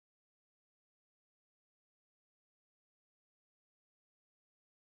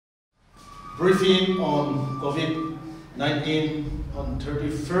briefing on COVID-19 on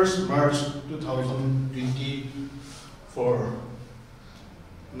 31st March 2020 for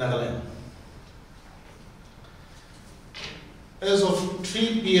Nagaland. As of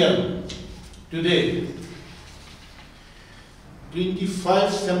 3 p.m. today,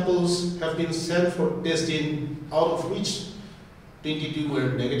 25 samples have been sent for testing, out of which 22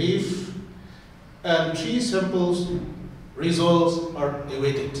 were negative, and 3 samples results are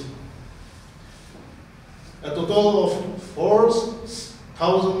awaited. A total of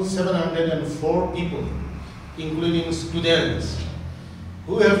 4,704 people, including students,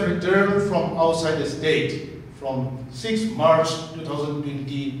 who have returned from outside the state from 6 March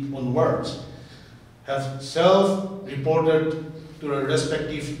 2020 onwards, have self-reported to their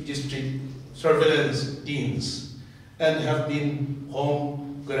respective district surveillance teams and have been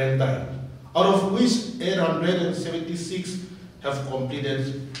home quarantined, out of which 876 have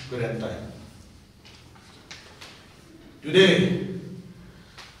completed quarantine. Today,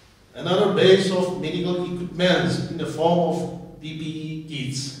 another batch of medical equipment in the form of PPE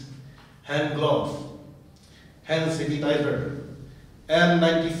kits, hand gloves, hand sanitizer,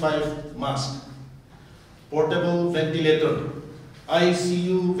 N95 mask, portable ventilator,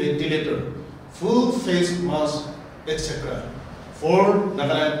 ICU ventilator, full face mask, etc. for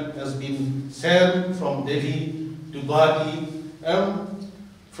Nagaland has been sent from Delhi to Guwahati, and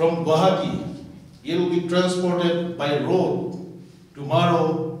from Guwahati it will be transported by road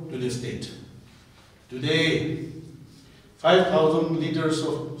tomorrow to the state. Today, 5,000 liters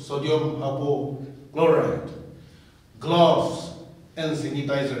of sodium hypochlorite, gloves and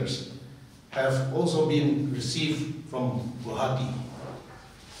sanitizers have also been received from Guwahati.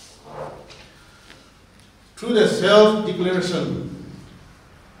 Through the self-declaration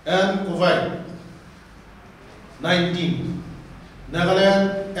and COVID-19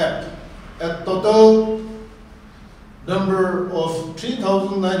 Nagaland app, a total number of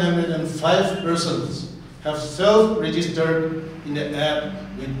 3,905 persons have self-registered in the app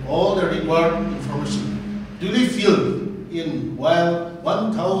with all the required information duly filled in, while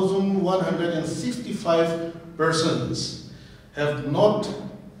 1,165 persons have not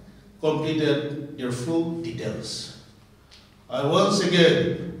completed their full details. I once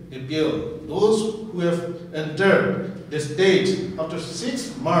again appeal those who have entered the state after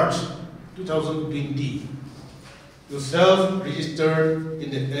 6 March 2020 to self-register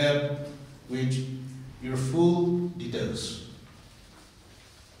in the app with your full details.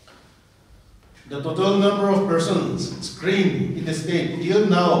 The total number of persons screened in the state till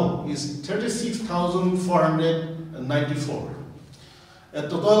now is 36,494. A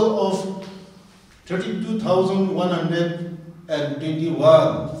total of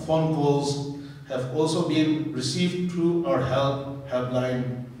 32,121 phone calls have also been received through our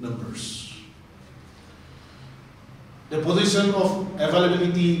helpline numbers. The position of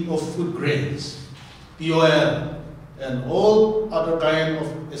availability of food grains, POL, and all other kind of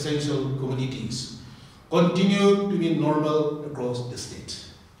essential commodities continue to be normal across the state.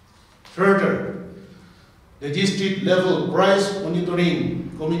 Further, the district level price monitoring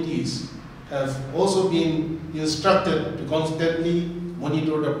committees have also been instructed to constantly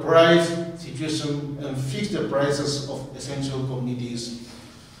monitor the price situation and fix the prices of essential commodities,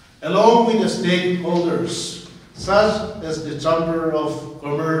 along with the stakeholders such as the Chamber of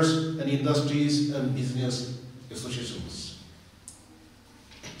Commerce and Industries and Business Associations.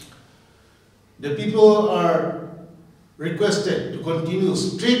 The people are requested to continue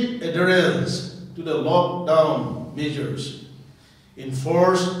strict adherence to the lockdown measures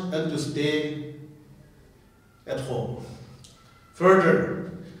enforced and to stay at home.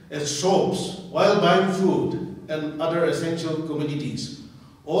 Further, at shops, while buying food and other essential commodities,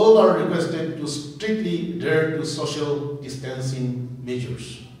 all are requested to strictly adhere to social distancing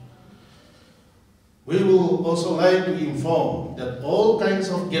measures. We will also like to inform that all kinds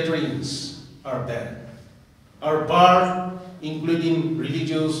of gatherings are banned, are barred, including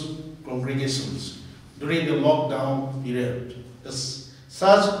religious congregations, during the lockdown period, as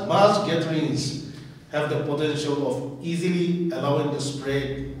such mass gatherings have the potential of easily allowing the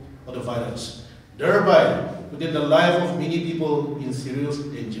spread of the virus, thereby putting the life of many people in serious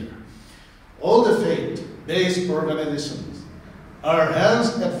danger. All the faith-based organizations are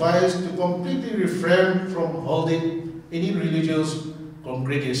hence advised to completely refrain from holding any religious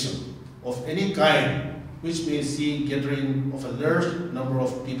congregation of any kind which may see gathering of a large number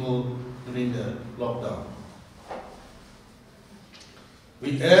of people during the lockdown.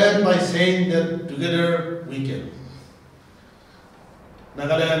 We end by saying that together we can.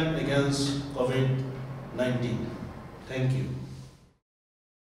 Nagaland against COVID-19. Thank you.